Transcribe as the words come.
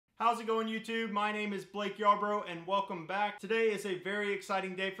How's it going, YouTube? My name is Blake Yarbrough and welcome back. Today is a very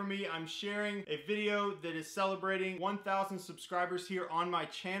exciting day for me. I'm sharing a video that is celebrating 1,000 subscribers here on my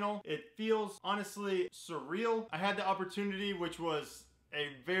channel. It feels honestly surreal. I had the opportunity, which was a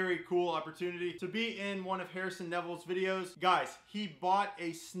very cool opportunity, to be in one of Harrison Nevel's videos. Guys, he bought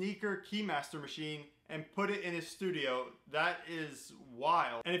a sneaker KeyMaster machine and put it in his studio. That is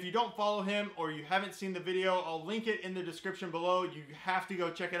wild. And if you don't follow him or you haven't seen the video, I'll link it in the description below. You have to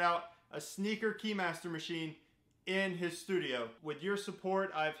go check it out. A sneaker KeyMaster machine in his studio. With your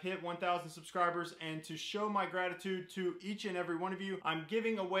support, I've hit 1,000 subscribers, and to show my gratitude to each and every one of you, I'm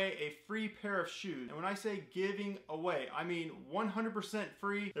giving away a free pair of shoes. And when I say giving away, I mean 100%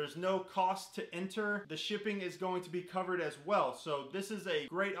 free. There's no cost to enter. The shipping is going to be covered as well. So this is a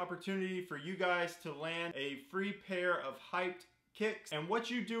great opportunity for you guys to land a free pair of hyped kicks, and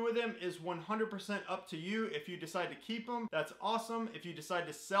what you do with them is 100% up to you. If you decide to keep them, that's awesome. If you decide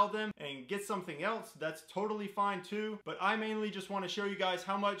to sell them and get something else, that's totally fine too. But I mainly just want to show you guys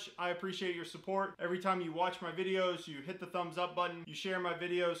how much I appreciate your support. Every time you watch my videos, you hit the thumbs up button, you share my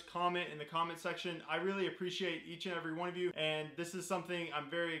videos, comment in the comment section. I really appreciate each and every one of you, and this is something I'm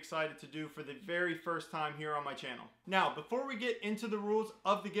very excited to do for the very first time here on my channel. Now, before we get into the rules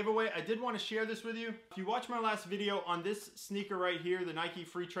of the giveaway, I did want to share this with you. If you watched my last video on this sneaker right here, the Nike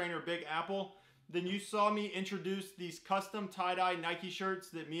Free Trainer Big Apple, then you saw me introduce these custom tie-dye Nike shirts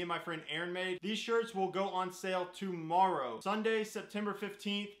that me and my friend Aaron made. These shirts will go on sale tomorrow, Sunday, September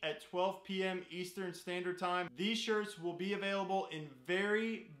 15th at 12 p.m. Eastern Standard Time. These shirts will be available in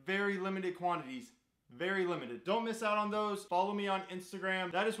very, very limited quantities. Very limited. Don't miss out on those. Follow me on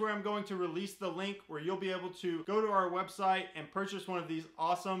Instagram. That is where I'm going to release the link where you'll be able to go to our website and purchase one of these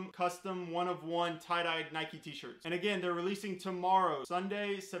awesome custom one-of-one tie-dyed Nike t-shirts. And again, they're releasing tomorrow,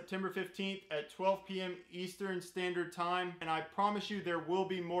 Sunday, September 15th at 12 p.m. Eastern Standard Time. And I promise you there will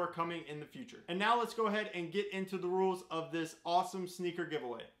be more coming in the future. And now let's go ahead and get into the rules of this awesome sneaker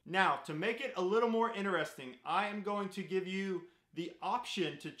giveaway. Now, to make it a little more interesting, I am going to give you the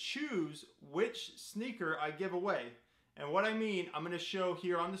option to choose which sneaker I give away. And what I mean, I'm going to show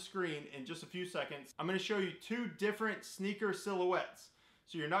here on the screen in just a few seconds. I'm going to show you two different sneaker silhouettes.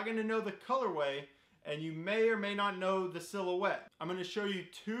 So you're not going to know the colorway, and you may or may not know the silhouette. I'm going to show you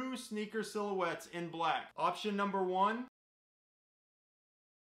two sneaker silhouettes in black. Option number one,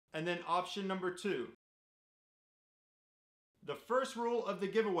 and then option number two. The first rule of the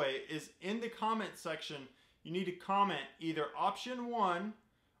giveaway is in the comment section. You need to comment either option one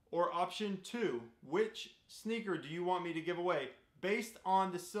or option two. Which sneaker do you want me to give away based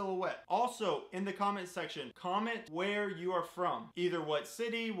on the silhouette? Also, in the comment section, comment where you are from. Either what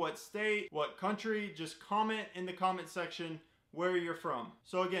city, what state, what country. Just comment in the comment section where you're from.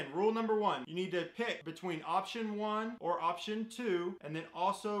 So again, rule number one, you need to pick between option one or option two, and then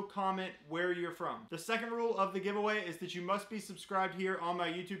also comment where you're from. The second rule of the giveaway is that you must be subscribed here on my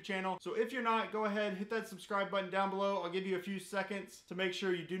YouTube channel. So if you're not, go ahead, hit that subscribe button down below. I'll give you a few seconds to make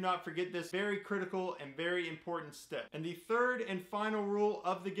sure you do not forget this very critical and very important step. And the third and final rule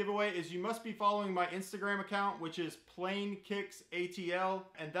of the giveaway is you must be following my Instagram account, which is PlainKicksATL,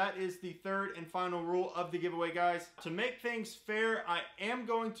 and that is the third and final rule of the giveaway, guys. To make things fair, I am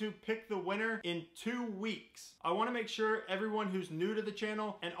going to pick the winner in 2 weeks. I want to make sure everyone who's new to the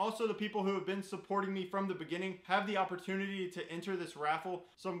channel and also the people who have been supporting me from the beginning have the opportunity to enter this raffle.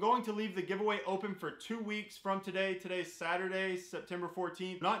 So I'm going to leave the giveaway open for 2 weeks from today. Today's Saturday, September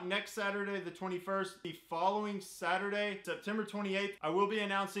 14th. Not next Saturday, the 21st. The following Saturday, September 28th, I will be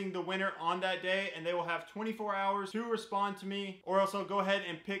announcing the winner on that day, and they will have 24 hours to respond to me, or else I'll go ahead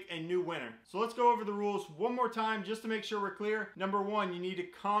and pick a new winner. So let's go over the rules one more time just to make sure we're clear. Number one, you need to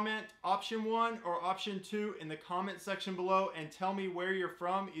comment option one or option two in the comment section below and tell me where you're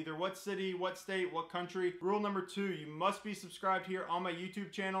from, either what city, what state, what country. Rule number two, you must be subscribed here on my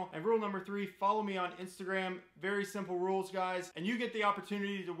YouTube channel. And rule number three, follow me on Instagram. Very simple rules, guys. And you get the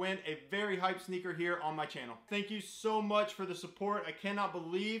opportunity to win a very hype sneaker here on my channel. Thank you so much for the support. I cannot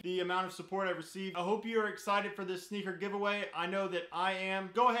believe the amount of support I've received. I hope you are excited for this sneaker giveaway. I know that I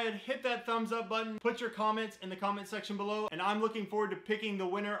am. Go ahead, hit that thumbs up button, put your comments in the comment section below, and I'm looking forward to picking the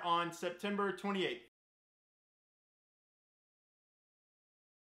winner on September 28th.